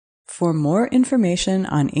For more information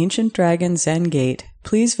on Ancient Dragon Zen Gate,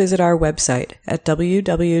 please visit our website at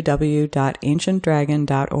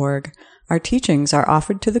www.ancientdragon.org. Our teachings are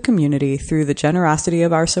offered to the community through the generosity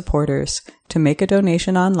of our supporters. To make a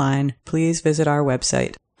donation online, please visit our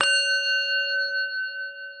website.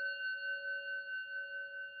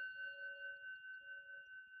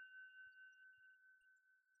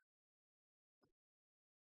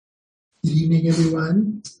 Good evening,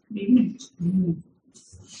 everyone. Good evening.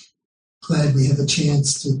 Glad we have a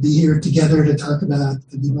chance to be here together to talk about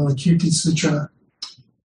the Vimalakirti Sutra.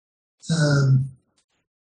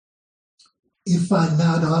 If I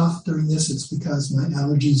nod off during this, it's because my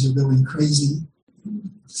allergies are going crazy.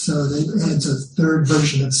 So that adds a third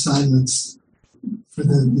version of silence for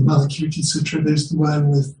the Vimalakirti Sutra. There's the one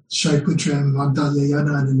with Shariputra and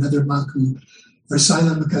Magdalayana and another monk who are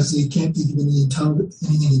silent because they can't think of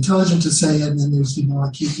anything intelligent to say, and then there's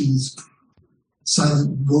Vimalakirti's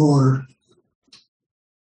silent roar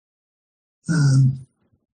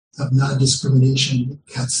of non-discrimination that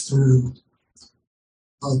cuts through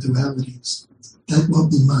all dualities. That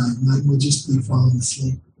won't be mine. Mine will just be falling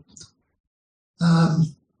asleep. I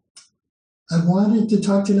wanted to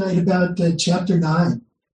talk tonight about Chapter 9,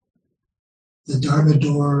 the Dharma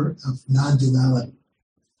door of non-duality,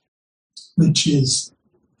 which it's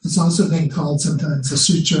also been called sometimes the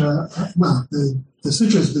sutra. The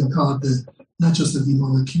sutra has been called not just the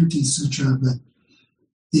Vimalakirti Sutra, but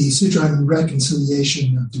the Sutra on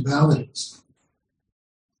Reconciliation of Dualities.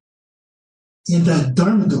 And that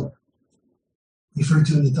Dharma door, referred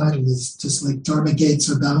to in the title, is just like Dharma gates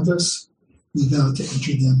are boundless. We vow to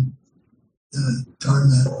enter them. The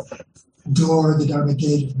Dharma door, the Dharma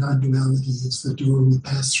gate of non-duality, is the door we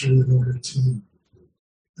pass through in order to,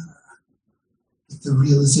 with the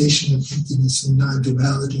realization of emptiness and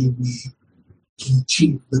non-duality, we can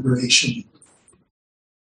achieve liberation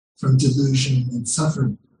from delusion and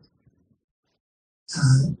suffering.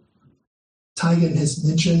 Taigen has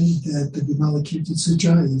mentioned that the Vimalakirti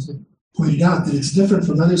Sutra is pointed out that it's different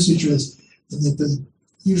from other sutras, and that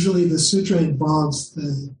usually the sutra involves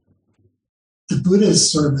the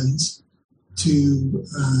Buddha's sermons to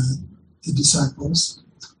the disciples.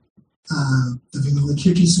 The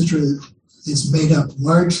Vimalakirti Sutra is made up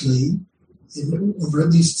largely, over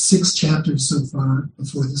at least 6 chapters so far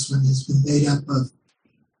before this one, has been made up of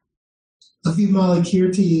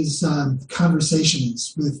Vimalakirti's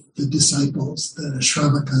conversations with the disciples, the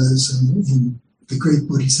Shravakas and the great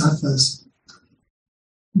Bodhisattvas.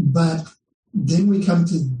 But then we come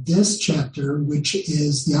to this chapter, which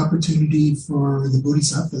is the opportunity for the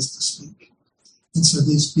Bodhisattvas to speak. And so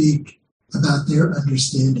they speak about their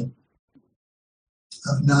understanding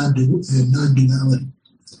of non-duality.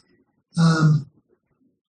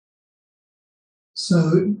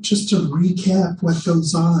 So just to recap what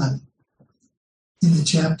goes on in the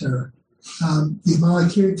chapter,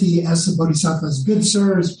 Vimalakirti asks the Bodhisattvas, "Good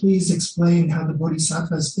sirs, please explain how the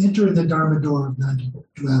Bodhisattvas enter the Dharma door of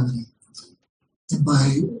non-duality." And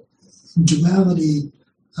by duality,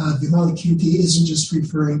 Vimalakirti isn't just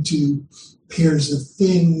referring to pairs of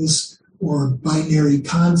things or binary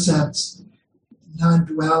concepts.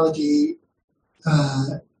 Non-duality,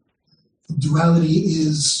 duality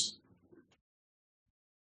is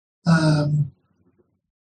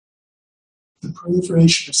the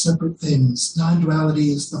proliferation of separate things.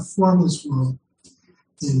 Non-duality is the formless world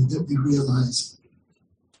that we realize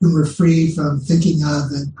when we're free from thinking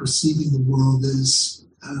of and perceiving the world as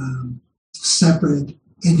separate,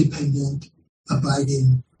 independent,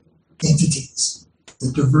 abiding entities,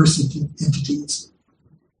 the diversity entities.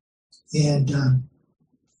 And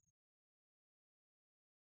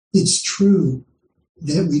it's true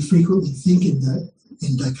that we frequently think in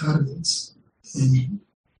dichotomies, and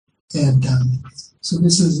so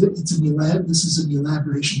this is an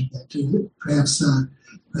elaboration of that too. Perhaps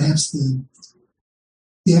the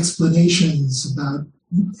explanations about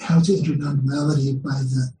how to enter non-duality by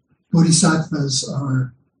the Bodhisattvas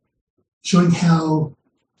are showing how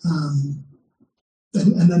an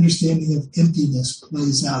understanding of emptiness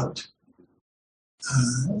plays out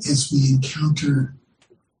as we encounter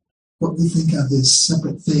what we think of as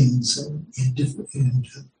separate things and different and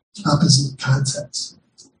opposite concepts.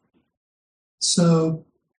 So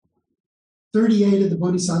 38 of the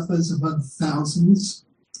Bodhisattvas among thousands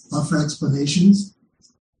offer explanations,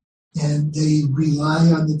 and they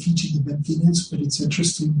rely on the teaching of emptiness, but it's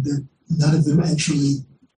interesting that none of them actually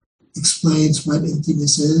explains what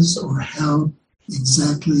emptiness is or how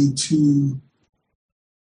exactly to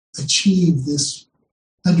achieve this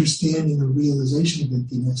understanding or realization of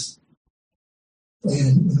emptiness,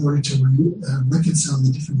 and in order to reconcile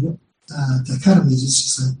the different dichotomies. It's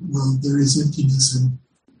just like, well, there is emptiness, and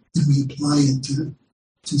then we apply it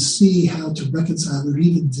to see how to reconcile or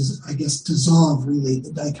even, dissolve really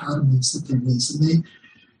the dichotomies that there is. And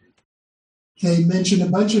they mention a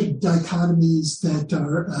bunch of dichotomies that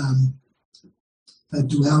are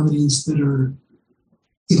dualities that are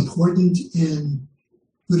important in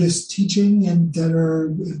Buddhist teaching and that are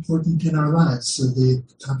important in our lives. So they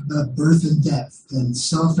talk about birth and death, and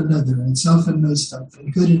self and other, and self and no self,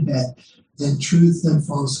 and good and bad, and truth and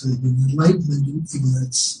falsehood, and enlightenment and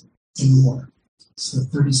ignorance, and more. So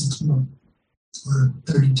 36 more, or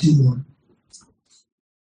 32 more.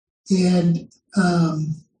 And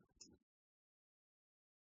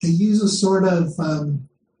they use a sort of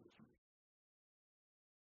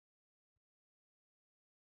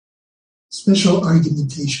special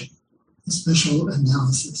argumentation, a special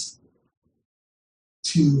analysis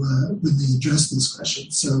to when they address these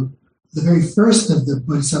questions. So the very first of the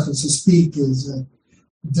bodhisattvas to speak is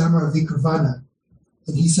Dharma Vikravana,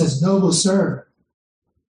 and he says, "Noble sir,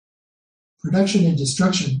 production and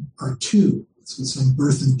destruction are two." So it's saying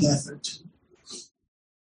birth and death are two.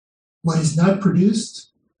 What is not produced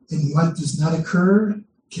and what does not occur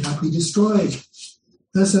cannot be destroyed.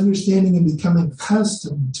 Thus, understanding and becoming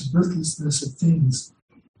accustomed to birthlessness of things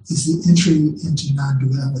is the entry into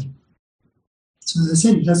non-duality. So as I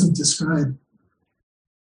said, he doesn't describe,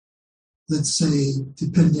 let's say,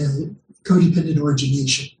 codependent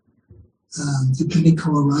origination, dependent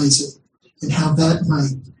co-arising, and how that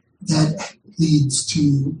leads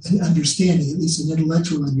to an understanding, at least an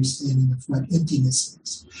intellectual understanding of what emptiness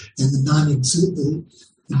is, and the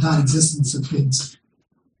non-existence of things,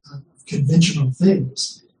 conventional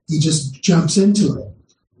things. He just jumps into it.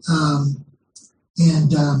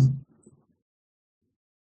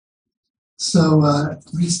 So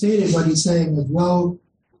he stated what he's saying is, well,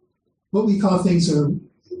 what we call things are,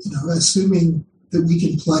 assuming that we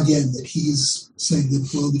can plug in, that he's saying that,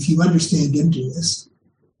 well, if you understand emptiness,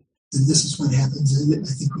 then this is what happens. And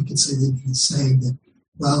I think we could say that he's saying that,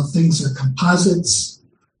 well, things are composites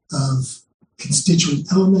of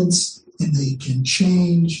constituent elements, and they can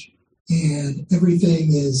change, and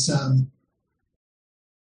everything is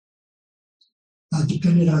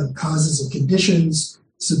dependent on causes and conditions,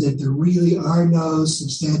 so that there really are no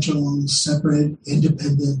substantial, separate,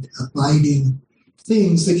 independent, abiding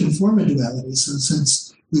things that can form a duality. So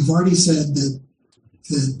since we've already said that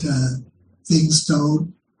things are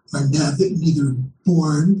neither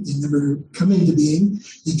born, they never come into being,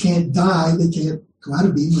 they can't die, they can't go out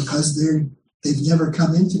of being because they've never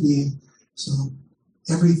come into being. So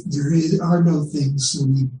there are no things, so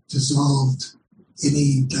we dissolved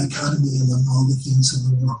any dichotomy among all the things in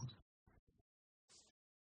the world.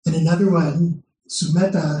 And another one,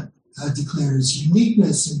 Sumedha declares,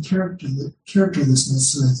 uniqueness and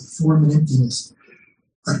characterlessness, form and emptiness,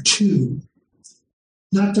 are two.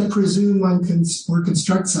 Not to presume one can or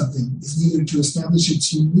construct something is neither to establish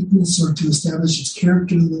its uniqueness or to establish its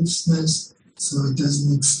characterlessness, so it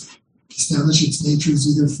doesn't establish its nature as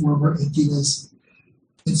either form or emptiness.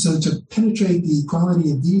 And so to penetrate the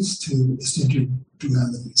equality of these two is to enter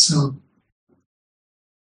duality. So,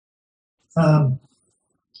 a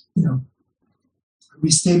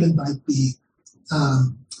restatement might be,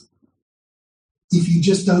 if you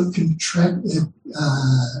just don't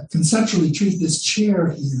conceptually treat this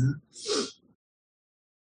chair here,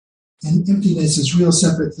 and emptiness is real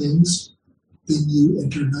separate things, then you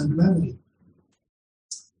enter non-duality.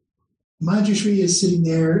 Manjushri is sitting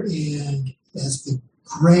there, and as the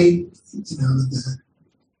great, the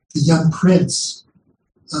young prince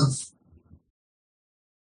of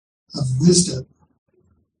wisdom,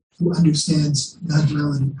 who understands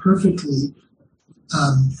non-duality perfectly,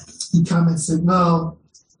 he comments that, well,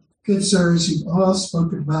 good sirs, you've all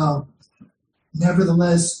spoken well.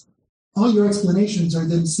 Nevertheless, all your explanations are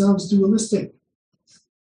themselves dualistic.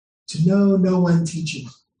 To know no one teaching,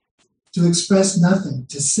 to express nothing,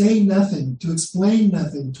 to say nothing, to explain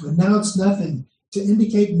nothing, to announce nothing, to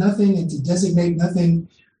indicate nothing, and to designate nothing,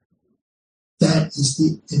 that is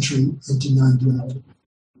the entry into non-duality.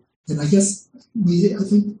 And I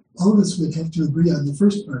think all of us would have to agree on the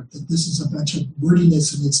first part, that this is a bunch of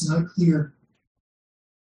wordiness and it's not clear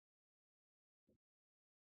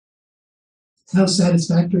how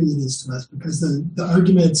satisfactory it is to us, because the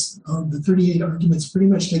arguments, the 38 arguments pretty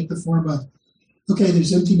much take the form of, okay,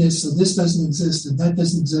 there's emptiness, so this doesn't exist and that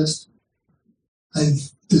doesn't exist.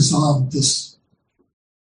 I've dissolved this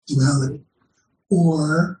duality.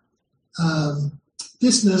 Or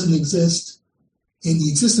this doesn't exist, and the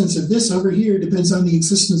existence of this over here depends on the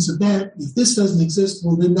existence of that. If this doesn't exist,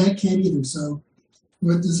 well, then that can't either. So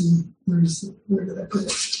where did I put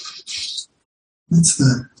it? That's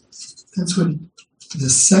what the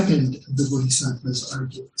second of the Bodhisattvas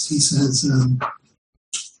argues. He says,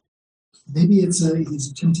 maybe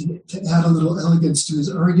he's attempting to add a little elegance to his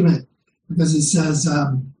argument, because he says,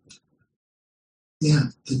 the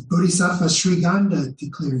Bodhisattva Sriganda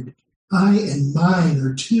declared, I and mine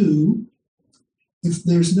are two. If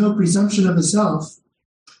there's no presumption of a self,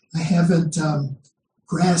 I haven't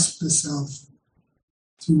grasped the self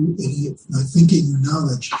through any of my thinking or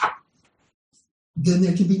knowledge. Then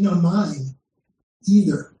there can be no mine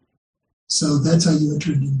either. So that's how you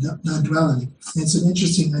enter into non-duality. And it's an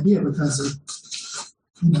interesting idea because, if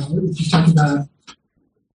you're talking about,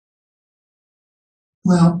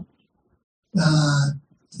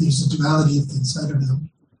 there's a duality of things, I don't know.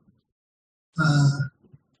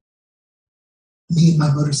 Me and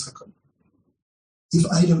my motorcycle. If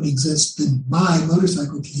I don't exist, then my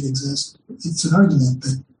motorcycle can't exist. It's an argument,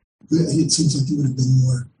 but it seems like it would have been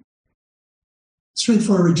more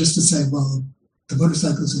straightforward just to say, well, the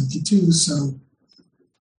motorcycle is empty too, so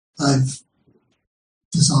I've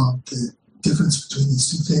dissolved the difference between these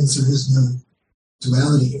two things. There is no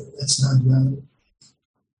duality here. That's non-duality.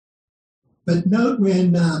 But note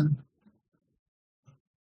when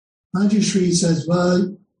Manjushri says,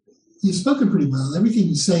 well, you've spoken pretty well. Everything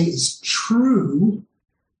you say is true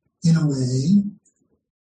in a way,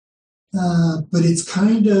 but it's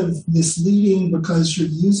kind of misleading because you're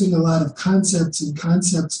using a lot of concepts, and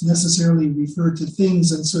concepts necessarily refer to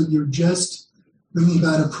things, and so you're just bringing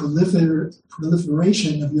about a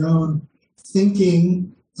proliferation of your own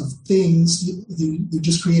thinking of things. You're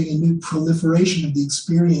just creating a new proliferation of the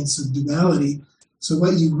experience of duality. So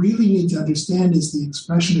what you really need to understand is the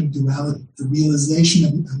expression of duality, the realization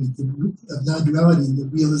of non-duality. The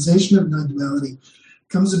realization of non-duality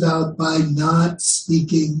comes about by not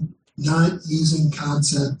speaking, not using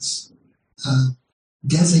concepts,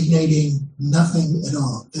 designating nothing at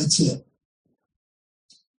all. That's it.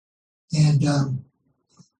 And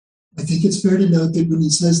I think it's fair to note that when he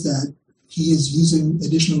says that, he is using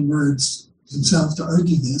additional words himself to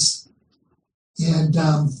argue this. And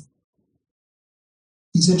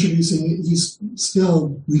he's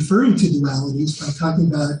still referring to dualities by talking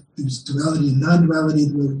about there's duality and non-duality.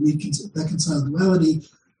 The way to reconcile duality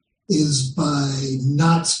is by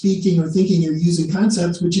not speaking or thinking or using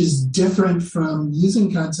concepts, which is different from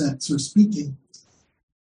using concepts or speaking.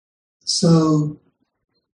 So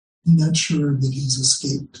I'm not sure that he's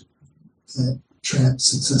escaped that trap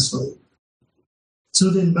successfully. So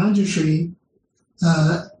then Manjushri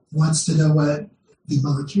wants to know what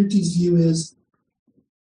Vimalakirti's view is.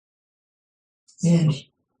 And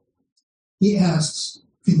he asks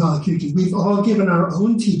Vimalakirti, we've all given our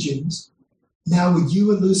own teachings. Now would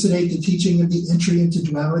you elucidate the teaching of the entry into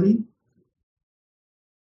duality?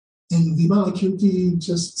 And Vimalakirti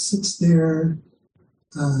just sits there,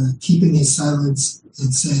 keeping his silence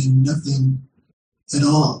and saying nothing at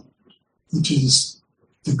all, which is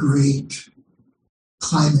the great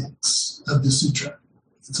climax of the sutra.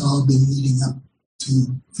 It's all been leading up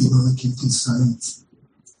to Vimalakirti's silence.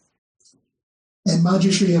 And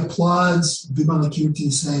Manjushri applauds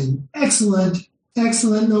Vimalakirti, saying, excellent,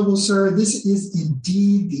 excellent, noble sir. This is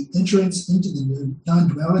indeed the entrance into the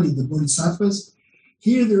non-duality of the Bodhisattvas.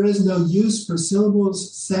 Here there is no use for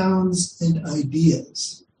syllables, sounds, and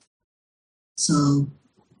ideas. So,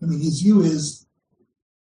 his view is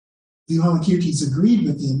Vimalakirti's agreed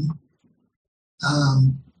with him.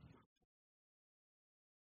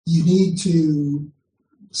 You need to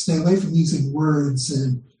stay away from using words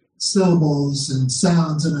and syllables and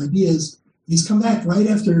sounds and ideas. He's come back right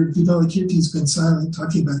after Vimalakirti's been silent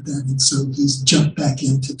talking about that, and so he's jumped back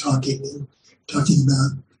into talking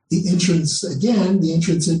about the entrance again. The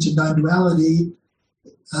entrance into non-duality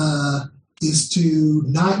is to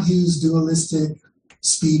not use dualistic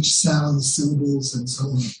speech, sounds, syllables, and so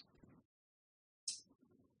on.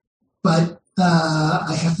 But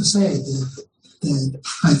I have to say that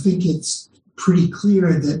I think it's pretty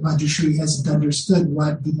clear that Manjushri hasn't understood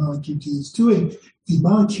what Vimalakirti is doing.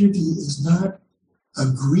 Vimalakirti is not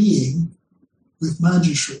agreeing with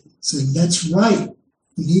Manjushri, saying that's right.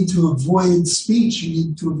 You need to avoid speech. You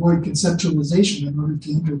need to avoid conceptualization in order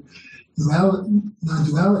to enter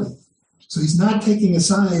non-duality. So he's not taking a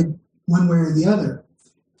side one way or the other.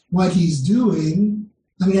 What he's doing,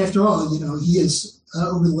 after all, he is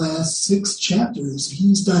over the last 6 chapters,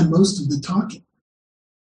 he's done most of the talking.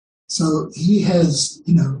 So he has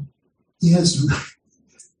no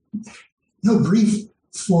brief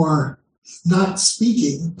for not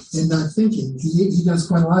speaking and not thinking. He does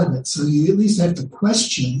quite a lot of it. So you at least have to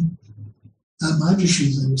question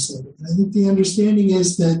Manjushri's understanding. I think the understanding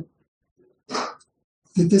is that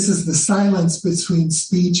that this is the silence between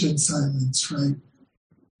speech and silence, right?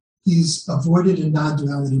 He's avoided a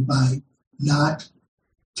non-duality by not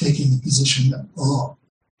taking a position at all.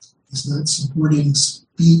 He's not supporting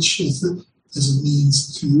speech as a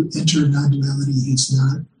means to enter non-duality. He's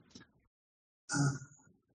not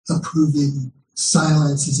approving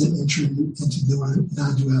silence as an entry into the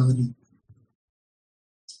non-duality.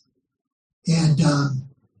 And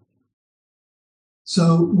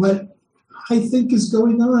so what I think is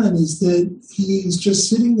going on is that he's just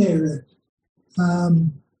sitting there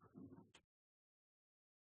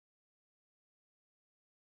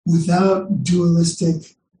without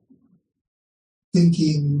dualistic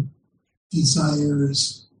thinking,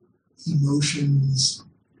 desires, emotions.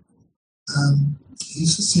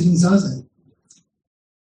 He's sitting zazen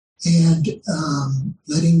and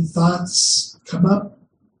letting thoughts come up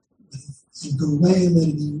and go away,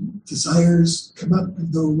 letting desires come up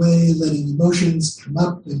and go away, letting emotions come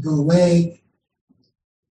up and go away,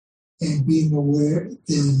 and being aware,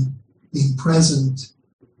 then being present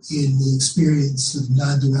in the experience of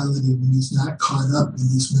non-duality when he's not caught up in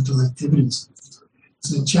these mental activities.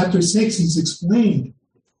 So in chapter 6, he's explained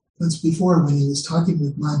once before when he was talking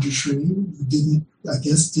with Manjushri, who didn't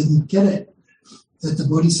get it, that the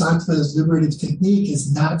Bodhisattva's liberative technique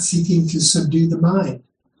is not seeking to subdue the mind,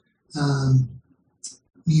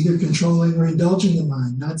 neither controlling or indulging the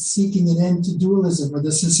mind, not seeking an end to dualism or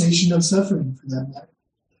the cessation of suffering for that matter.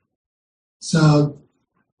 So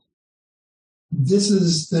this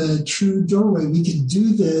is the true doorway. We can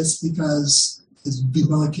do this because, as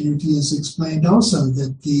Vimalakirti has explained also,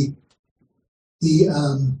 that the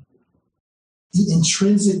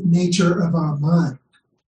intrinsic nature of our mind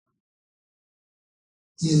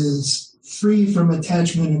is free from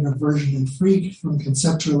attachment and aversion and free from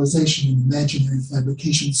conceptualization and imaginary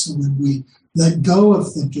fabrication. So when we let go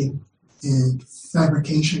of thinking and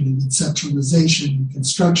fabrication and conceptualization and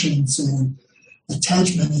constructions and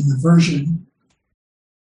attachment and aversion,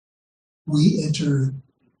 we enter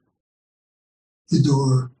the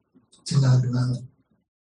door to non-duality.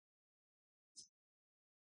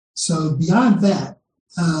 So beyond that,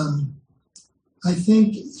 I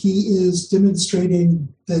think he is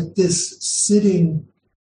demonstrating that this sitting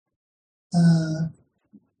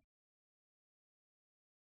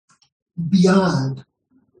beyond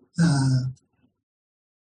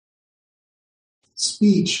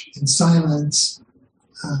speech and silence,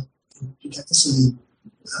 you have to say,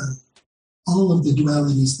 all of the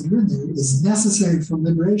dualities that are in there is necessary for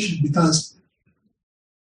liberation, because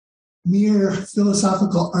mere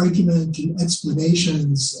philosophical argument and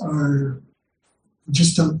explanations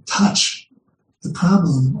just don't touch the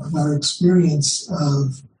problem of our experience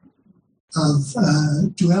of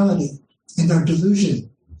duality and our delusion,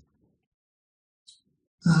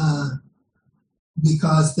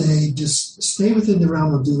 because they just stay within the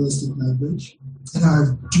realm of dualistic language and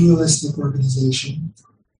our dualistic organization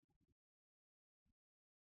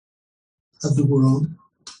of the world,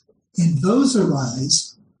 and those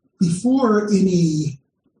arise before any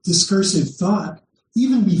discursive thought,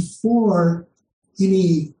 even before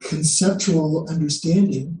any conceptual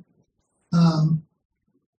understanding.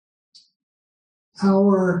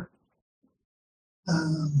 Our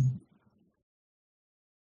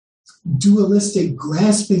dualistic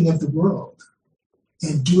grasping of the world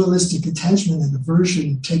and dualistic attachment and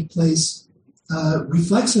aversion take place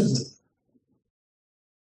reflexively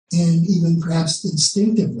and even perhaps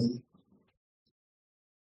instinctively.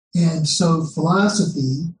 And so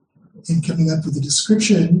philosophy, in coming up with a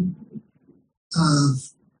description of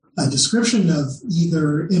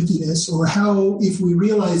either emptiness, or how, if we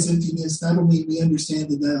realize emptiness, not only we understand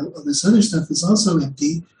that all this other stuff is also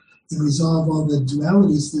empty, and resolve all the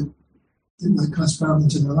dualities that might cause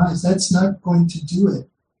problems in our lives, that's not going to do it.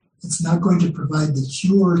 It's not going to provide the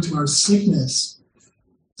cure to our sickness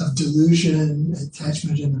of delusion,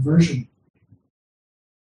 attachment, and aversion.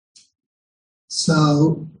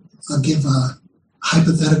 So I'll give a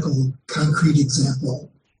hypothetical, concrete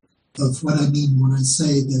example of what I mean when I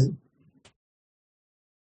say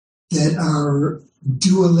that our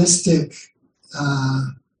dualistic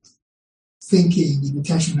thinking and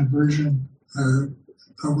attachment and aversion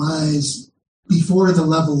arise before the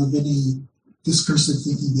level of any discursive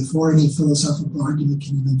thinking, before any philosophical argument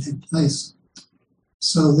can even take place.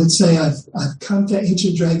 So let's say I've come to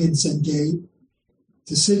Ancient Dragon Zen Gate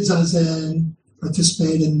to sit zazen,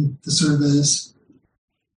 participate in the service,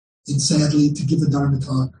 and sadly to give a Dharma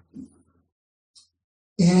talk.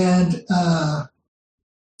 And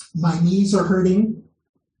my knees are hurting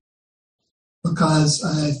because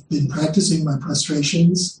I've been practicing my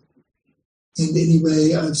prostrations And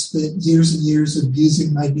anyway, I've spent years and years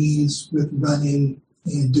abusing my knees with running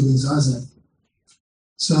and doing zazen.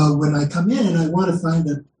 So when I come in and I want to find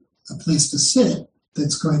a place to sit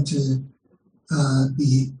that's going to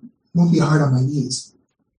won't be hard on my knees.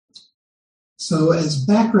 So as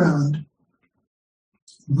background,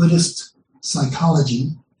 Buddhist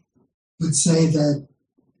psychology would say that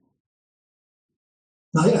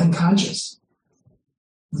my unconscious,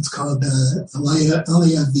 what's called alaya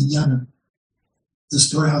vijnana, the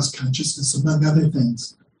storehouse consciousness, among other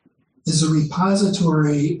things, is a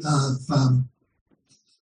repository of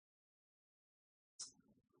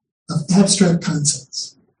abstract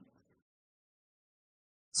concepts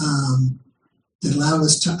that allow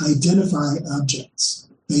us to identify objects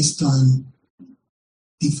based on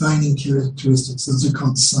defining characteristics. Those are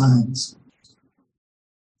called signs.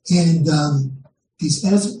 And these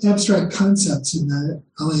abstract concepts in the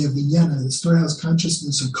alaya vijnana, the storehouse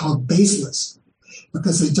consciousness, are called baseless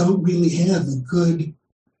because they don't really have a good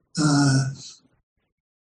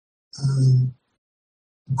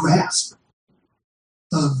grasp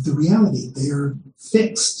of the reality. They are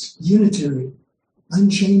fixed, unitary,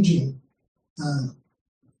 unchanging,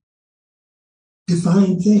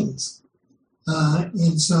 defined things.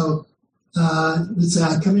 And so, let's say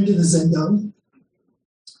I come into the Zendo,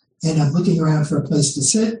 and I'm looking around for a place to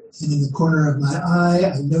sit, and in the corner of my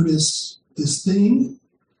eye, I notice this thing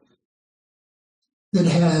that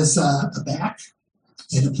has a back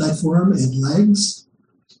and a platform and legs.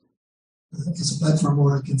 It's a platform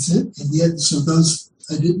where I can sit, and yet, so those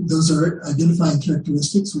are identifying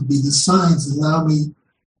characteristics would be the signs that allow me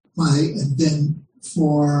and then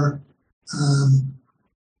for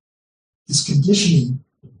this conditioning,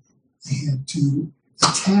 I had to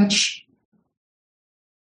attach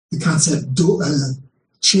the concept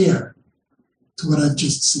chair to what I've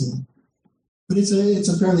just seen. But it's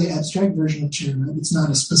a fairly abstract version of chair, right? It's not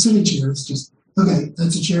a specific chair. It's just, okay,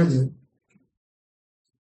 that's a chair there.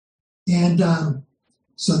 And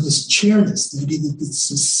so this chairness, the idea that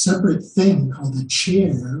it's a separate thing called a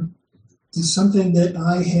chair, is something that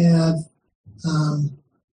I have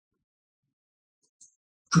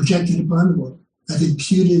projected upon the world. I've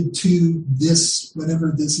imputed to this,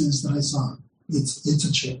 whatever this is that I saw. It's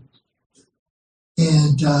a chair.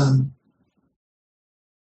 And,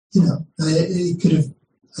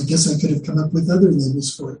 I guess I could have come up with other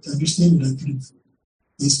labels for it to understand it. I could have,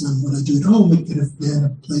 based on what I do at home, it could have been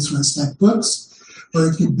a place where I stack books, or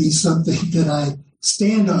it could be something that I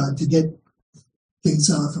stand on to get things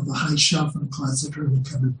off of a high shelf in a closet or in a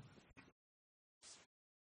cupboard.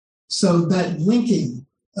 So that linking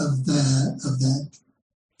of that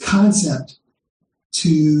concept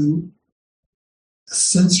to a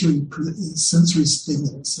sensory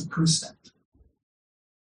stimulus, a percept,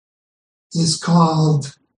 is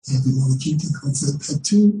called, and we want to keep the concept that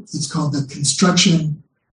too, it's called the construction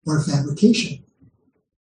or fabrication.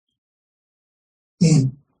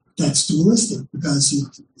 And that's dualistic because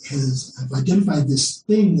I've identified this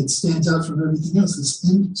thing that stands out from everything else, this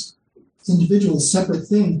individual separate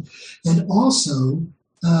thing. And also,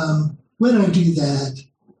 when I do that,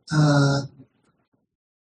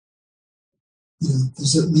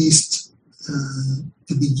 there's at least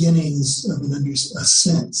the beginnings of a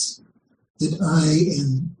sense that I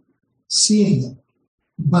am seeing it.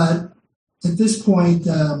 But at this point,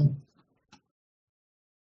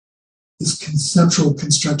 this conceptual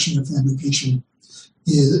construction of fabrication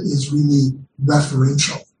is really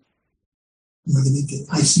referential more than anything.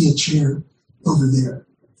 I see a chair over there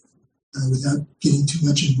without getting too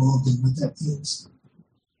much involved in what that means.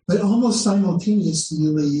 But almost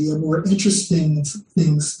simultaneously, a more interesting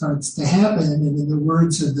thing starts to happen, and in the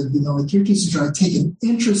words of the Vinaya-Kirti Sutra, I take an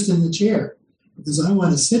interest in the chair because I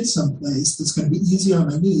want to sit someplace that's going to be easy on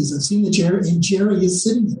my knees. I've seen the chair, and Jerry is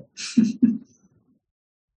sitting there.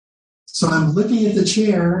 So I'm looking at the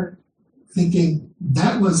chair, thinking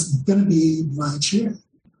that was going to be my chair.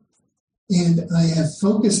 And I have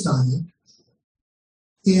focused on it.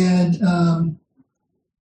 And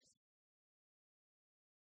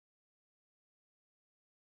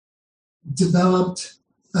developed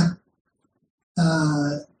a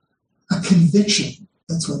conviction.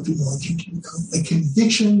 That's what people like to call it. A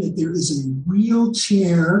conviction that there is a real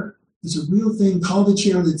chair, there's a real thing called a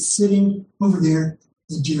chair that's sitting over there,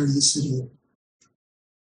 and Jerry is sitting there.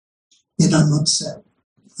 And I'm upset.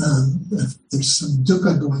 There's some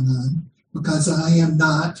dukkha going on because I am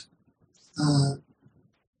not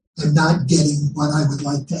getting what I would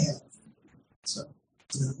like to have. So,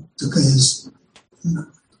 dukkha is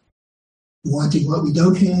wanting what we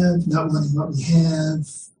don't have, not wanting what we have,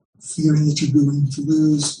 fearing that you're going to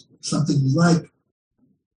lose something you like.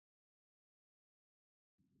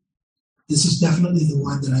 this is definitely the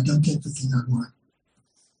one that I don't get the thing I want.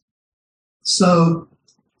 So,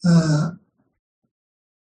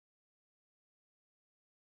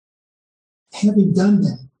 having done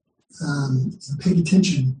that and paid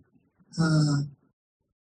attention, and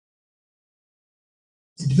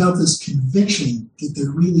developed this conviction that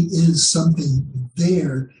there really is something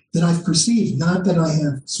there that I've perceived, not that I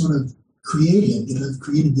have sort of created, that I've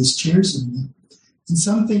created this chair suddenly. And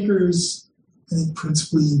some thinkers, I think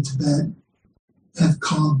principally in Tibet, have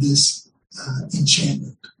called this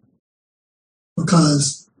enchantment.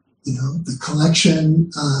 Because, this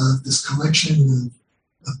collection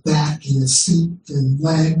of back and a seat and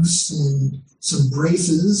legs and some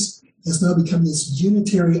braces has now become this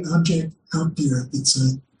unitary object out there. It's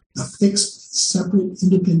a fixed, separate,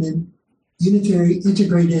 independent, unitary,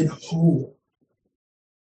 integrated whole.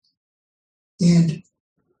 And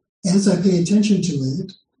as I pay attention to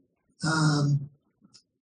it,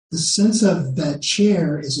 the sense of that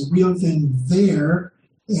chair is a real thing there,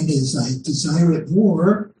 and as I desire it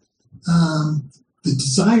more, the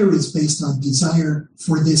desire is based on desire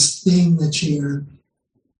for this thing, the chair.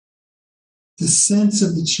 The sense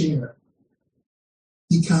of the chair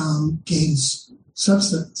gains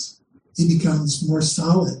substance. It becomes more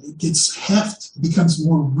solid. It gets heft. It becomes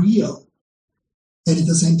more real. And at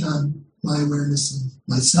the same time, my awareness of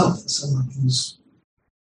myself as someone who's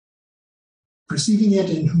perceiving it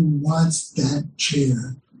and who wants that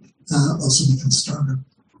chair also becomes stronger.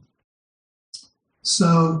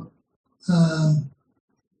 So,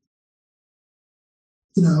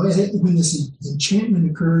 when this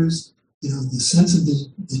enchantment occurs, the sense of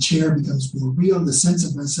the chair becomes more real. The sense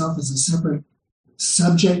of myself as a separate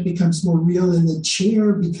subject becomes more real, and the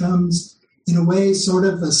chair becomes, in a way, sort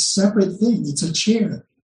of a separate thing. It's a chair.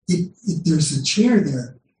 There's a chair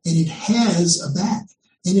there, and it has a back,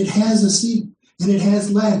 and it has a seat, and it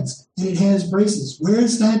has legs, and it has braces.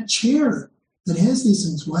 Where's that chair that has these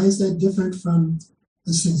things? Why is that different from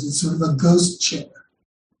these things? It's sort of a ghost chair.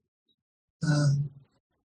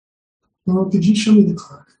 Well, could you show me the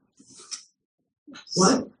clock?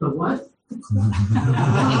 What? The what? The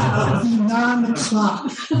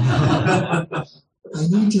non-clock. I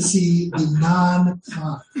need to see the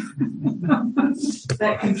non-clock.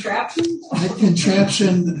 That contraption? That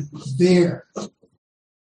contraption there.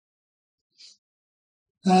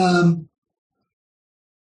 And,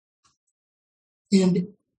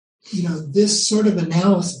 this sort of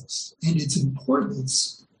analysis and its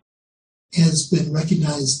importance has been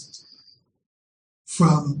recognized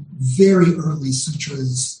from very early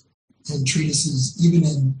sutras and treatises, even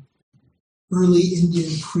in early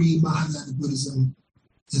Indian pre-Mahayana Buddhism,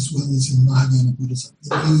 as well as in Mahayana Buddhism.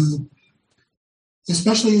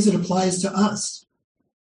 Especially as it applies to us.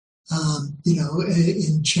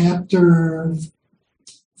 In chapter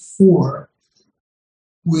 4,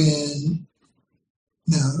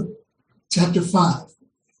 chapter 5,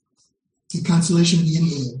 the consolation of the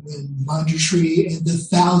invalid, when Manjushri and the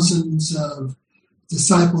thousands of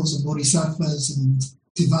disciples of bodhisattvas and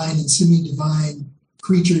divine and semi-divine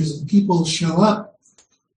creatures and people show up,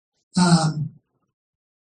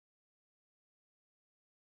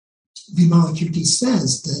 Vimalakirti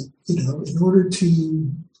says that, in order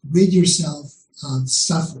to rid yourself of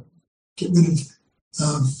suffering, get rid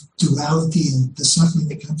of duality and the suffering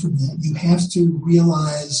that comes from that, you have to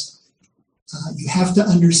realize, you have to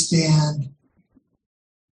understand,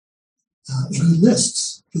 and he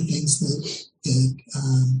lists the things that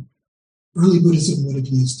early Buddhism would have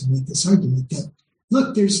used to make this argument that,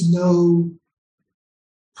 look, there's no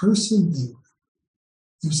person there.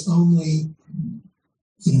 There's only,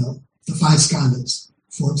 the 5 skandhas,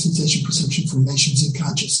 form, sensation, perception, formations, and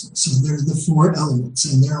consciousness. And they're the 4 elements,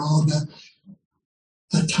 and they're all the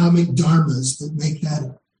atomic dharmas that make that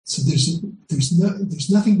up. So there's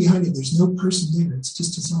nothing behind it. There's no person there. It's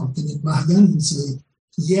just dissolved. And in Mahayana say,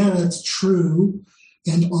 yeah, that's true.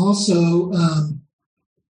 And also,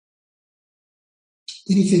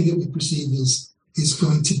 anything that we perceive is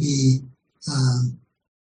going to be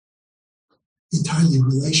entirely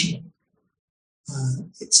relational.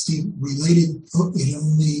 It's related. It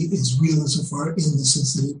only is real insofar in the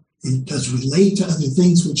sense that it does relate to other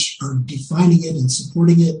things which are defining it and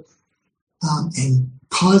supporting it and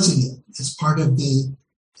causing it as part of the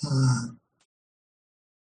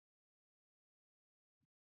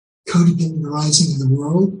codependent arising of the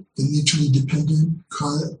world, the mutually dependent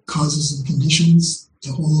causes and conditions,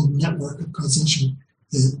 the whole network of causation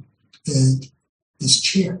that this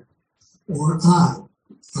chair or I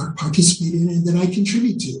are participating in and that I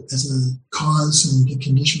contribute to as a cause and a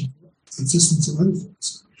condition for the existence of other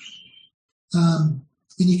things.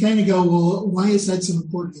 And you kind of go, well, why is that so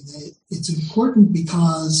important? It's important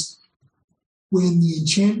because when the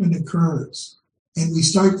enchantment occurs and we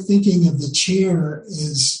start thinking of the chair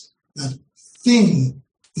as a thing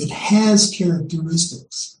that has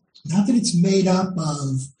characteristics, not that it's made up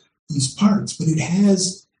of these parts, but it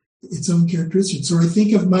has its own characteristics. Or I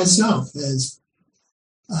think of myself as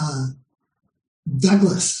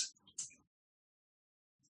Douglas,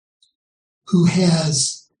 who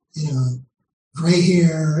has, gray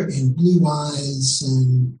hair and blue eyes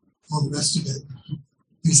and all the rest of it.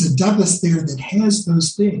 There's a Douglas there that has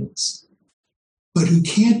those things, but who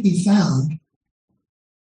can't be found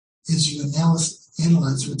as you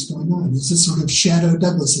analyze what's going on. It's a sort of shadow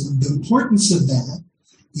Douglas. And the importance of that,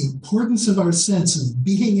 the importance of our sense of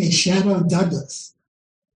being a shadow Douglas,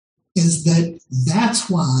 is that that's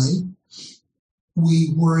why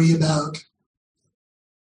we worry about,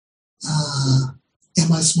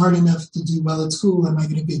 am I smart enough to do well at school? Am I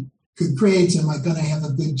going to get good grades? Am I going to have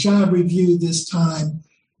a good job review this time?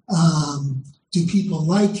 Do people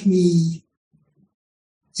like me?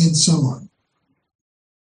 And so on.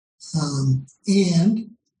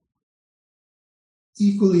 And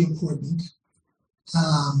equally important,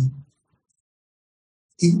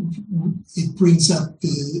 it brings up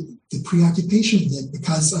the preoccupation that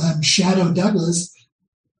because I'm Shadow Douglas,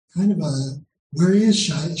 kind of where is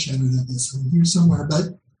Shadow Douglas? I'm here somewhere,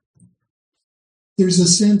 but there's a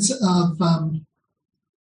sense of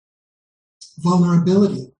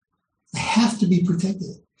vulnerability. I have to be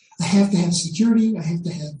protected. I have to have security. I have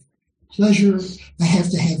to have pleasure. I have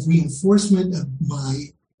to have reinforcement of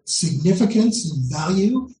my significance and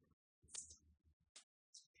value.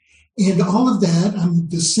 And all of that, I'm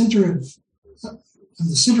the center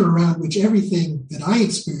around which everything that I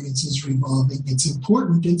experience is revolving. It's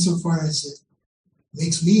important insofar as it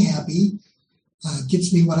makes me happy,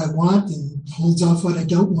 gets me what I want, and holds off what I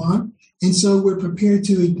don't want. And so we're prepared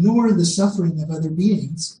to ignore the suffering of other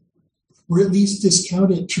beings, or at least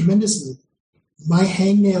discount it tremendously. My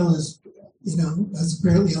hangnail is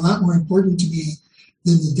apparently a lot more important to me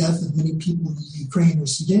than the death of many people in Ukraine or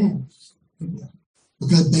Sudan.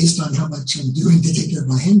 Because based on how much I'm doing to take care of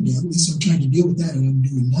my hangnail, at least I'm trying to deal with that, and I'm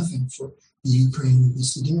doing nothing for the Ukraine or the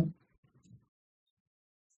Sudan.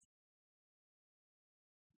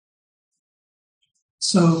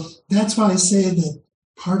 So that's why I say that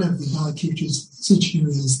part of the Balakirti's message here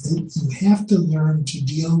is that you have to learn to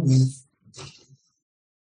deal with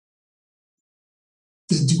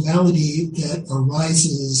the duality that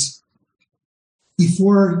arises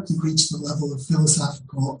before you reach the level of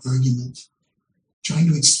philosophical argument, trying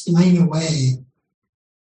to explain away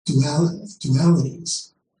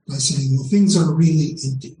dualities by saying, well, things are really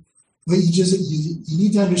empty. But you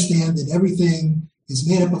need to understand that everything is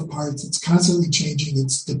made up of parts. It's constantly changing.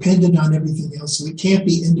 It's dependent on everything else. So it can't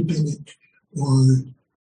be independent or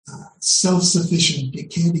self-sufficient. It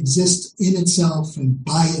can't exist in itself and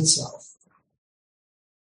by itself.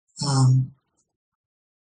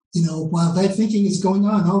 While that thinking is going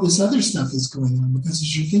on, all this other stuff is going on, because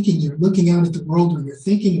as you're thinking, you're looking out at the world, or you're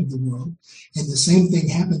thinking of the world, and the same thing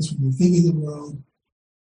happens when you're thinking of the world.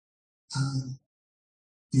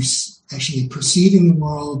 You're actually perceiving the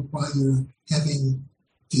world while you're having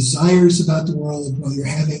desires about the world, while you're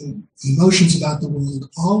having emotions about the world.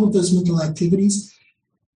 All of those mental activities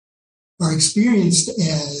are experienced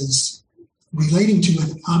as relating to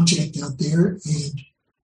an object out there and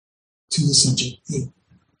to the subject.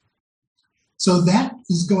 So that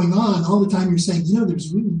is going on all the time. You're saying,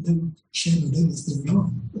 there's really no shadow Douglas there at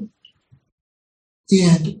all.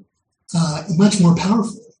 And much more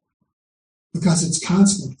powerful because it's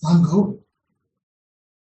constant, ongoing.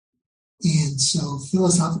 And so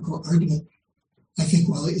philosophical argument, I think,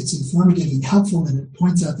 while it's informative and helpful and it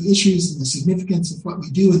points out the issues and the significance of what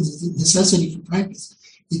we do and the necessity for practice,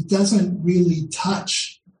 it doesn't really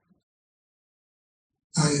touch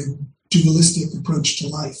a dualistic approach to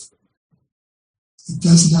life. It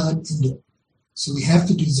does not end it. So we have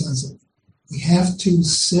to do zazen. We have to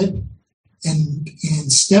sit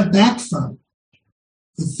and step back from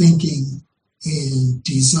the thinking and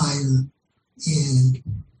desire and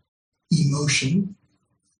emotion.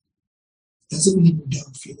 Doesn't mean we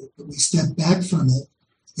don't feel it, but we step back from it,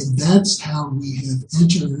 and that's how we have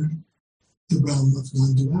entered the realm of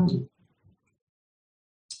non-duality.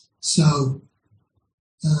 So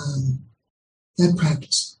that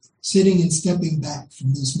practice, sitting and stepping back from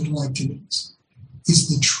those mental activities, is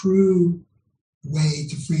the true way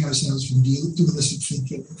to free ourselves from dualistic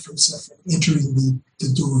thinking and from suffering, entering the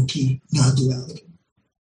door to non-duality.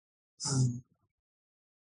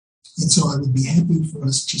 And so I would be happy for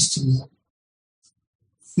us just to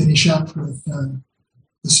finish up with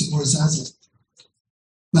with some more zazen.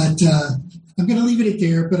 But I'm going to leave it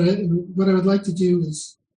there. But what I would like to do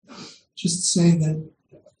is just say that,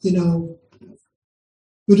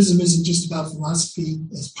 Buddhism isn't just about philosophy.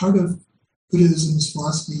 As part of Buddhism's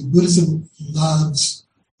philosophy, Buddhism loves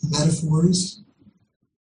metaphors.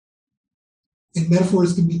 And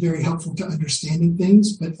metaphors can be very helpful to understanding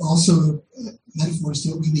things, but also metaphors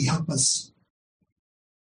don't really help us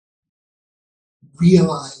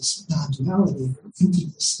realize non-duality or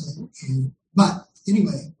emptiness. But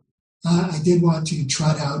anyway, I did want to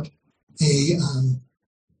trot out a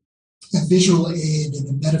visual aid and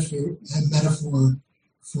a metaphor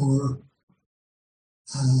for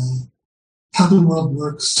how the world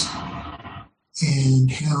works and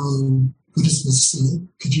how Buddhism is seen.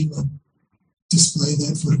 Could you display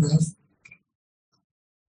that photograph?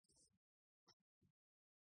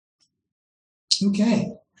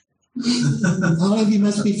 Okay. All of you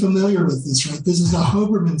must be familiar with this, right? This is a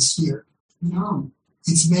Hoberman sphere. No.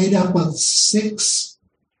 It's made up of 6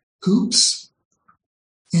 hoops,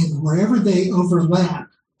 and wherever they overlap,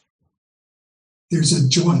 there's a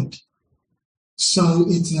joint. So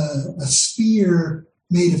it's a sphere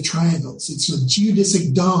made of triangles. It's a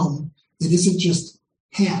geodesic dome that isn't just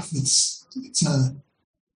half. It's a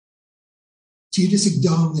geodesic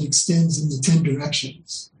dome that extends in the 10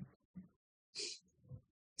 directions.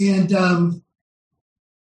 And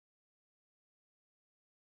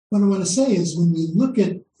what I want to say is when we look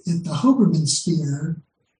at the Hoberman sphere,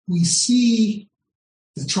 we see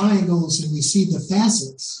the triangles and we see the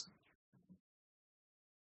facets.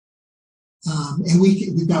 And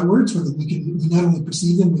we've got words for them. We not only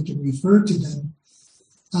perceive them, we can refer to them.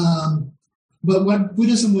 But what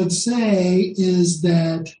Buddhism would say is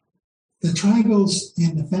that the triangles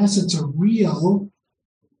and the facets are real,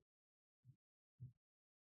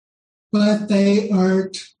 but they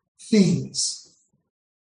aren't things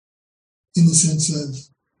in the sense of,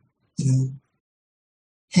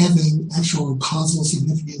 having actual causal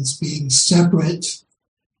significance, being separate,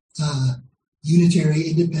 unitary,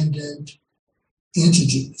 independent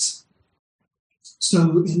entities.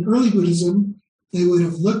 So in early Buddhism, they would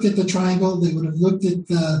have looked at the triangle, they would have looked at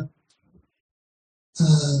the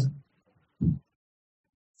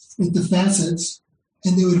facets,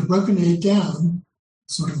 and they would have broken it down,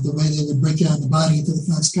 sort of the way they would break down the body into the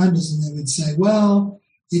 5 skandhas, and they would say, well,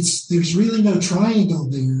 there's really no triangle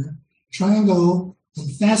there. Triangle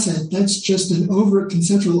and facet, that's just an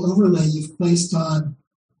conceptual overlay you've placed on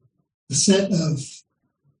a set of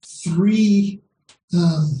 3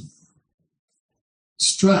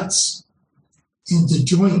 struts and the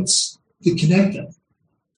joints that connect them.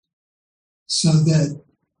 So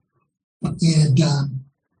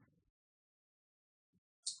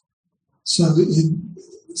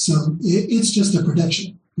it's just a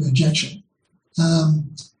projection.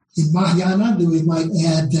 In Mahayana, we might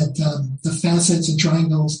add that the facets and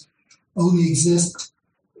triangles only exist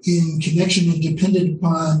in connection and dependent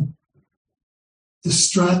upon the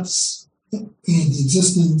struts and the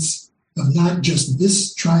existence of not just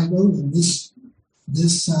this triangle and this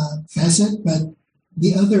facet, but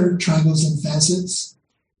the other triangles and facets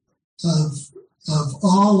of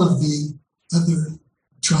all of the other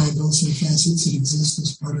triangles and facets that exist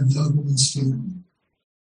as part of the Hoberman sphere.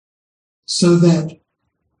 So that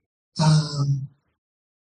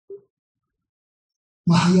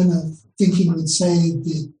Mahayana thinking would say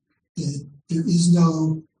that there's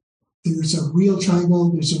a real triangle,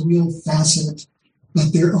 there's a real facet,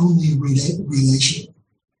 but they're only relational.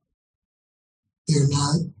 They're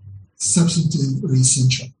not substantive or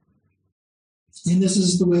essential. And this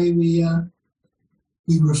is the way we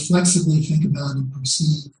reflexively think about and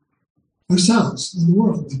perceive ourselves in the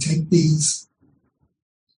world. We take these,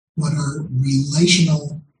 what are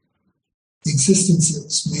relational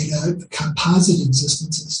existences, made out of composite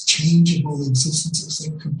existences, changeable existences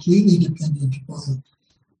that are completely dependent upon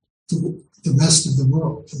the rest of the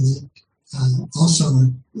world, and that also are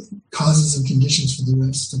causes and conditions for the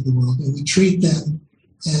rest of the world. And we treat them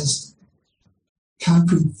as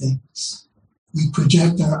concrete things. We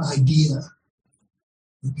project our idea,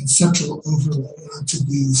 our conceptual overlay onto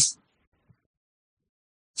these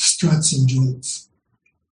struts and joints.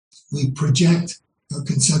 We project our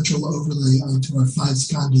conceptual overlay onto our 5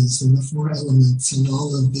 skandhas and the 4 elements and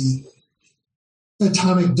all of the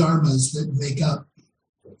atomic dharmas that make up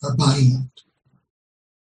our body mind.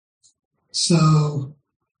 So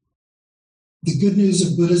the good news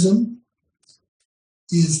of Buddhism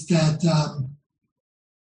is that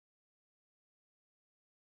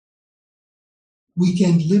we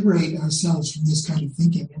can liberate ourselves from this kind of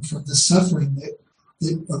thinking and from the suffering that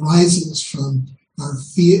arises from our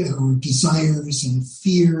desires and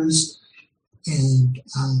fears and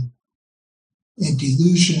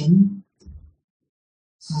delusion.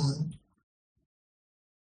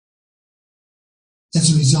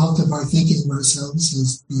 As a result of our thinking of ourselves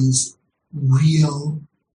as these real,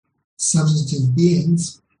 substantive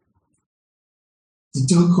beings that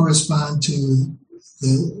don't correspond to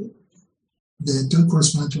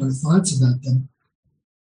our thoughts about them.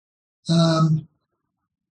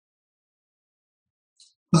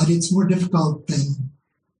 But it's more difficult than,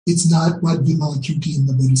 it's not what Vimalakirti and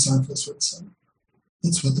the Bodhisattvas would say.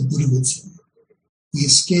 It's what the Buddha would say. We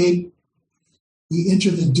escape, we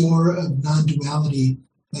enter the door of non-duality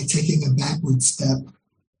by taking a backward step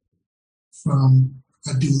from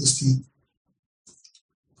our dualistic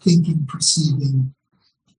thinking, perceiving,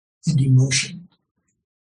 and emotion,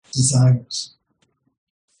 desires.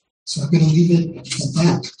 So I'm going to leave it at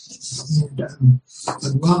that. And I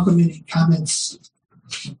welcome any comments,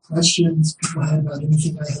 questions people have about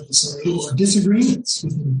anything I have to say, or disagreements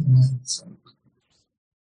with anything I have to say.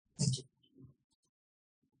 Thank you.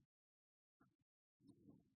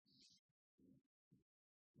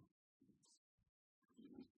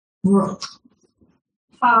 Laura.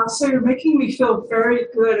 So you're making me feel very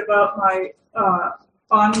good about my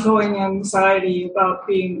ongoing anxiety about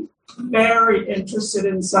being very interested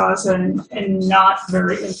in zazen and not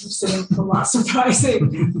very interested in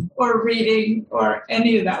philosophizing or reading or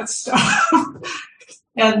any of that stuff,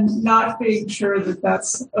 and not being sure that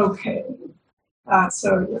that's okay.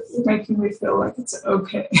 So you're making me feel like it's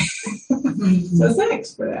okay. So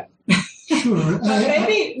thanks for that. Sure.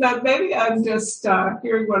 Maybe I'm just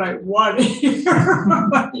hearing what I want to hear.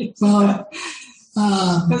 Well,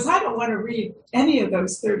 because I don't want to read any of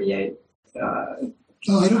those 38.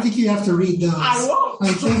 I don't think you have to read those. I won't.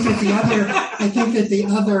 I think that the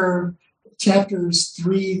other chapters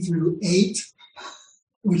 3 through 8,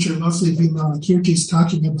 which are mostly Vimalakirti's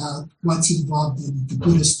talking about what's involved in the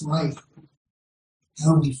Buddhist life,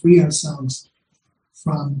 how we free ourselves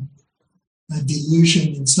from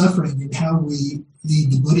delusion and suffering, and how we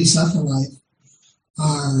lead the Bodhisattva life,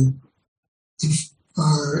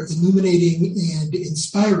 are illuminating and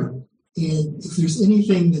inspiring. And if there's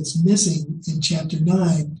anything that's missing in chapter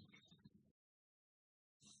 9,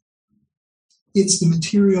 it's the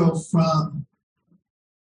material from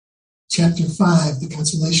chapter 5, the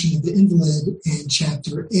consolation of the invalid, and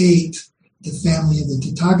chapter 8, the family of the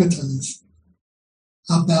Tathagatas,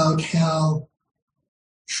 about how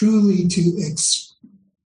truly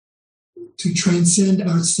to transcend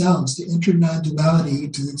ourselves, to enter non-duality,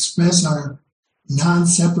 to express our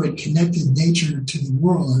non-separate connected nature to the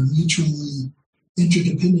world, our mutually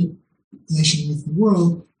interdependent relation with the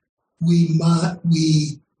world, we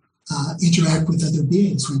interact with other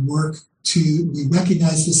beings. We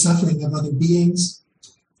recognize the suffering of other beings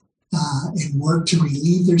and work to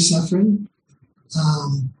relieve their suffering,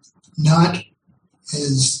 not,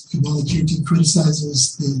 as Vimalakirti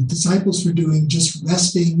criticizes the disciples for doing, just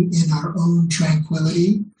resting in our own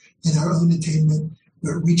tranquility, in our own attainment,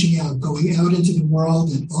 but reaching out, going out into the world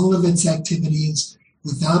and all of its activities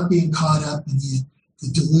without being caught up in the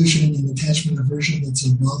delusion and attachment aversion that's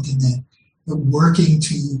involved in that, but working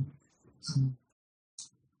to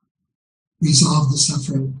resolve the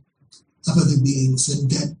suffering of other beings, and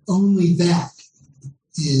that only that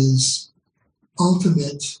is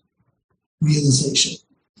ultimate realization.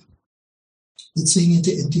 That seeing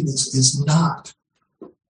into emptiness is not, or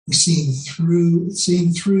seeing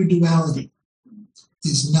through duality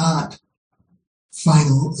is not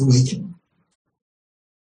final awakening.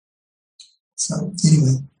 So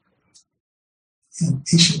anyway,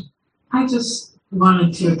 patient. I just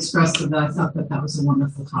wanted to express that I thought that was a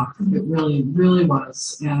wonderful talk. It really, really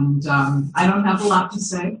was. And I don't have a lot to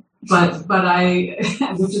say, but I,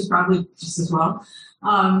 which is probably just as well.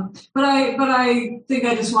 But I think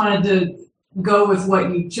I just wanted to go with what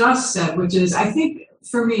you just said, which is, I think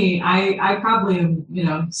for me, I probably am,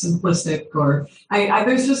 simplistic, or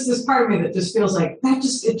there's just this part of me that just feels like that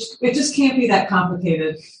it just can't be that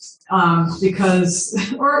complicated, because,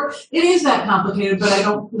 or it is that complicated, but I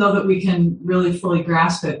don't know that we can really fully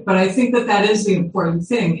grasp it. But I think that is the important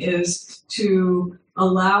thing, is to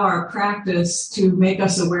allow our practice to make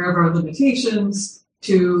us aware of our limitations,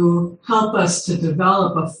 to help us to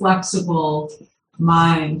develop a flexible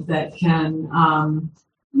mind that can,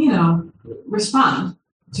 respond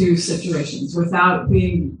to situations without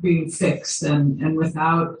being fixed, and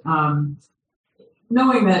without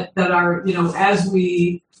knowing that our, as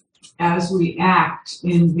we act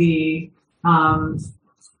in the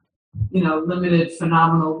limited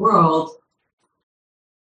phenomenal world,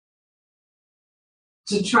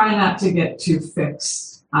 to try not to get too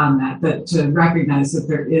fixed on that to recognize that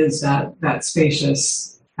there is that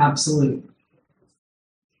spacious absolute.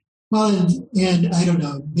 Well, and I don't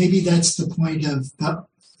know, maybe that's the point of the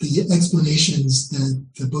explanations that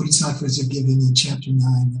the Bodhisattvas are given in Chapter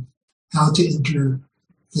 9, how to enter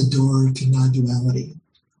the door to non-duality.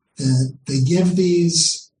 That they give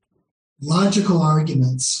these logical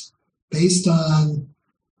arguments based on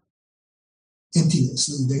emptiness.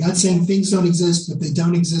 They're not saying things don't exist, but they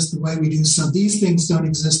don't exist the way we do. So these things don't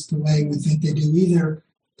exist the way we think they do either.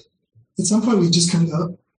 At some point, we just kind of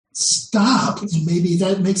go, stop, and maybe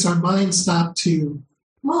that makes our mind stop too.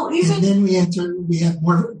 Well, and then we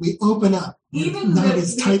open up. Even not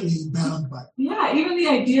as tightly bound by. Yeah, even the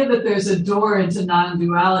idea that there's a door into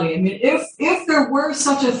non-duality. I mean, if there were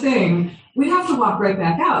such a thing, we'd have to walk right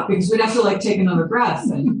back out because we'd have to take another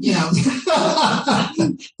breath and yeah.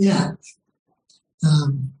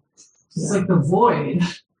 It's like the void.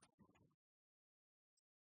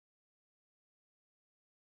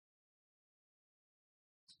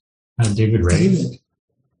 David Ray. David.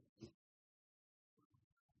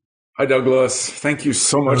 Hi, Douglas. Thank you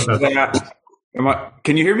so much for that.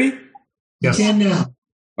 Can you hear me? Yes. You can now.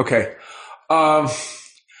 Okay.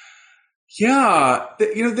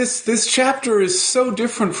 This chapter is so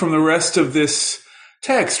different from the rest of this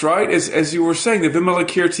text, right? As you were saying, the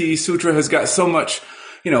Vimalakirti Sutra has got so much,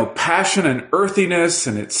 passion and earthiness,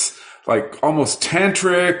 and it's like almost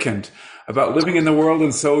tantric and about living in the world.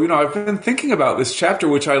 And so, I've been thinking about this chapter,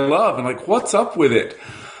 which I love, and what's up with it?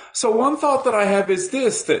 So one thought that I have is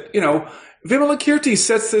this, that, Vimalakirti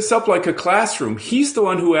sets this up like a classroom. He's the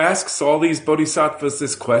one who asks all these bodhisattvas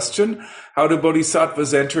this question. How do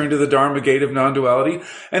bodhisattvas enter into the Dharma gate of non-duality?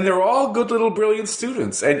 And they're all good little brilliant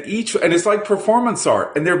students. And it's like performance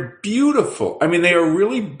art. And they're beautiful. I mean, they are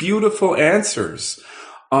really beautiful answers.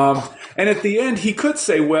 And at the end, he could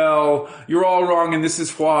say, well, you're all wrong and this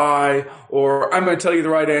is why, or I'm going to tell you the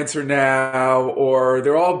right answer now, or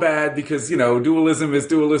they're all bad because, dualism is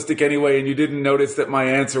dualistic anyway and you didn't notice that my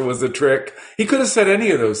answer was a trick. He could have said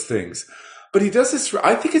any of those things. But he does this,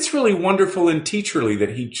 I think it's really wonderful and teacherly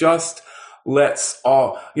that he just lets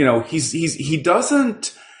all, he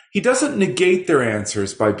doesn't negate their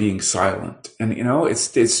answers by being silent. And,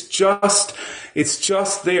 it's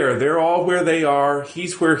just there. They're all where they are.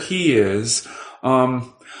 He's where he is.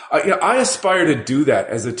 I aspire to do that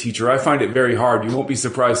as a teacher. I find it very hard. You won't be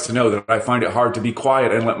surprised to know that I find it hard to be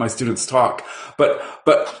quiet and let my students talk. But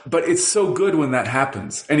it's so good when that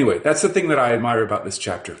happens. Anyway, that's the thing that I admire about this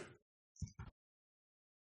chapter.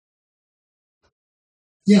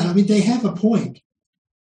 Yeah, I mean, they have a point,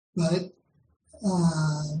 but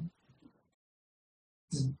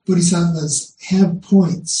the bodhisattvas have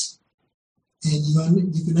points,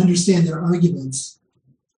 and you can understand their arguments,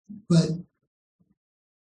 but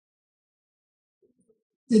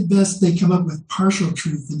at best they come up with partial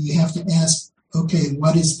truth, and you have to ask, okay,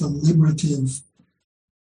 what is the liberative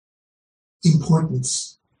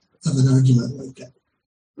importance of an argument like that?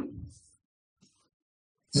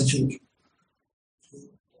 That's it.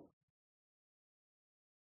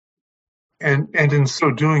 And in so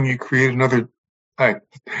doing, you create another.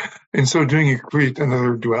 In so doing, you create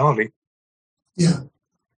another duality. Yeah.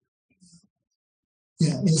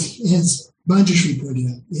 Yeah, as Manjushri pointed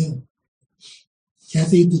out. Yeah.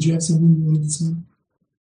 Kathy, did you have something you wanted to say?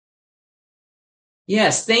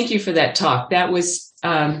 Yes, thank you for that talk. That was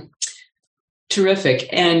terrific,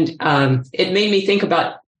 and it made me think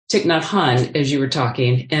about Thich Nhat Hanh as you were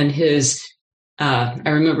talking, and his. I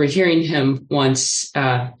remember hearing him once.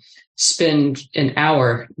 Spend an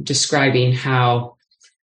hour describing how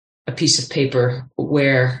a piece of paper,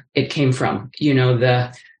 where it came from,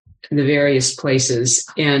 the various places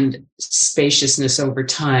and spaciousness over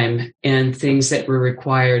time and things that were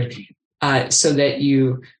required. So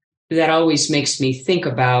that always makes me think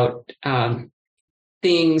about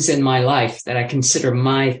things in my life that I consider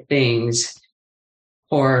my things,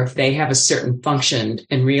 or if they have a certain function,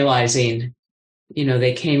 and realizing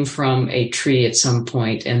they came from a tree at some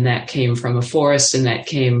point, and that came from a forest, and that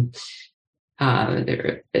came,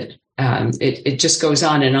 it just goes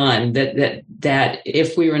on and on, that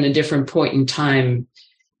if we were in a different point in time,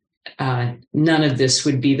 none of this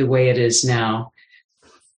would be the way it is now.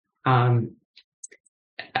 So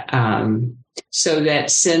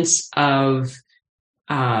that sense of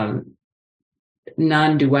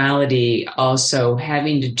non-duality also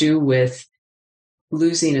having to do with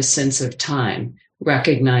losing a sense of time,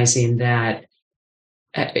 recognizing that,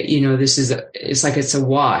 it's like it's a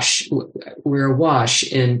wash. We're awash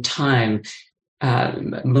in time,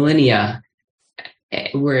 millennia.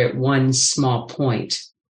 We're at one small point.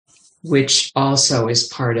 which also is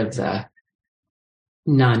part of the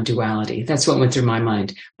non-duality. That's what went through my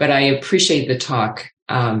mind. But I appreciate the talk.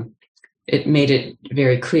 It made it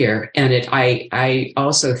very clear. And I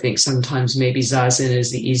also think sometimes maybe Zazen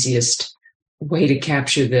is the easiest way to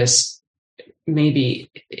capture this.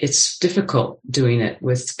 Maybe it's difficult doing it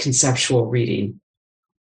with conceptual reading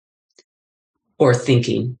or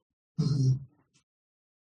thinking. Mm-hmm.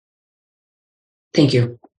 Thank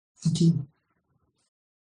you. Thank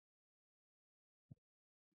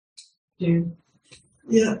you.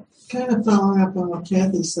 Yeah, kind of following up on what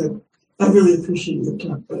Kathy said, I really appreciate your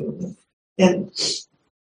talk, by the way. And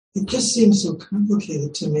it just seems so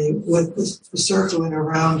complicated to me with this circling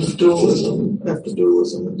around the dualism after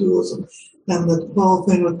dualism and dualism, and the whole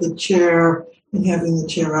thing with the chair and having the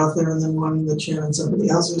chair out there and then wanting the chair and somebody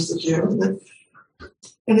else was the chair.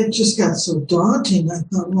 And it just got so daunting. I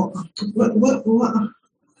thought, well,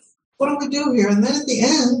 what do we do here? And then at the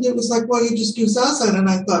end, it was like, well, you just do Zazen. And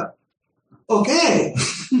I thought, okay,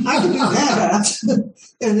 I can do that.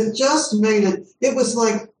 And it just made it was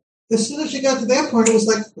like, as soon as you got to that point, it was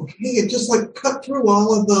like, okay, it just like cut through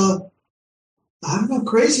all of the, I don't know,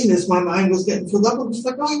 craziness my mind was getting filled up. It was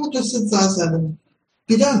like, oh, we'll just sit Zazen and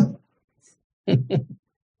be done.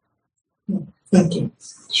 Thank you.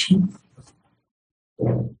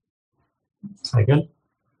 Again?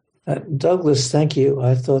 Douglas, thank you.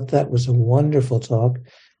 I thought that was a wonderful talk.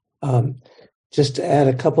 Just to add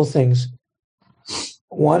a couple things.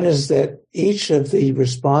 One is that each of the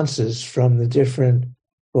responses from the different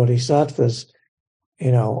bodhisattvas,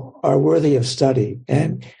 are worthy of study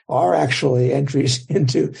and are actually entries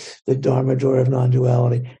into the Dharma door of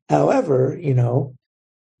non-duality. However,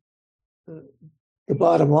 the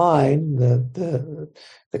bottom line, the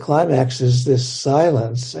climax is this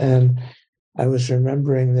silence. And I was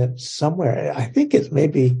remembering that somewhere, I think it's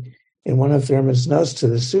maybe in one of Thurman's notes to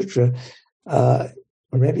the sutra, or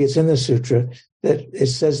maybe it's in the sutra, that it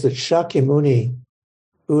says that Shakyamuni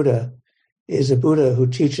Buddha is a Buddha who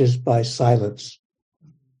teaches by silence,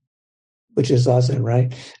 which is Zazen,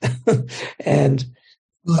 right? And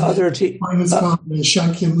other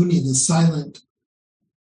Shakyamuni, the silent.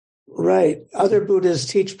 Right. Other Buddhas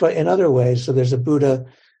teach in other ways. So there's a Buddha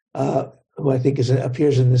who I think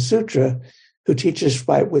appears in the sutra who teaches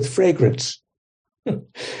with fragrance. And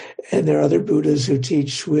there are other Buddhas who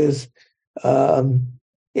teach with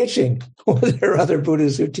itching. Or there are other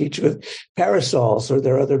Buddhas who teach with parasols, or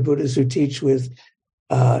there are other Buddhas who teach with,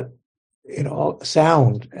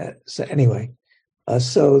 sound. So anyway,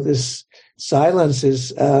 so this silence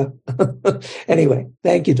is, anyway,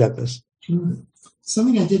 thank you, Douglas. Sure.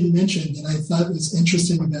 Something I didn't mention that I thought was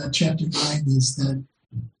interesting about Chapter 9 is that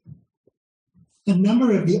a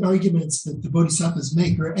number of the arguments that the Bodhisattvas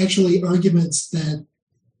make are actually arguments that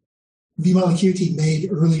Vimalakirti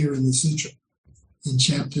made earlier in the sutra, in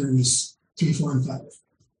chapters 3, 4, and 5.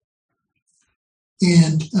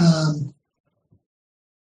 And,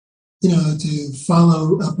 to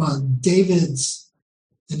follow up on David's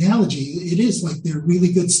analogy, it is like they're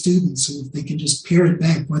really good students who, if they can just parrot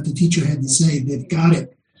back what the teacher had to say, they've got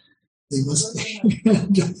it. They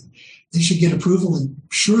should get approval, and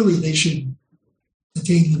surely they should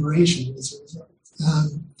attain liberation as a result.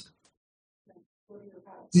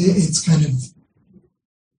 It's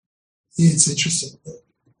interesting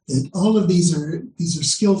that all of these are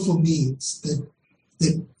skillful means that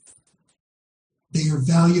they are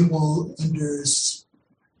valuable under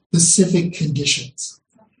specific conditions.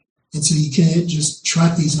 And so you can't just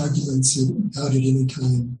trot these arguments out at any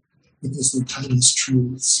time because they're timeless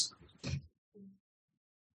truths.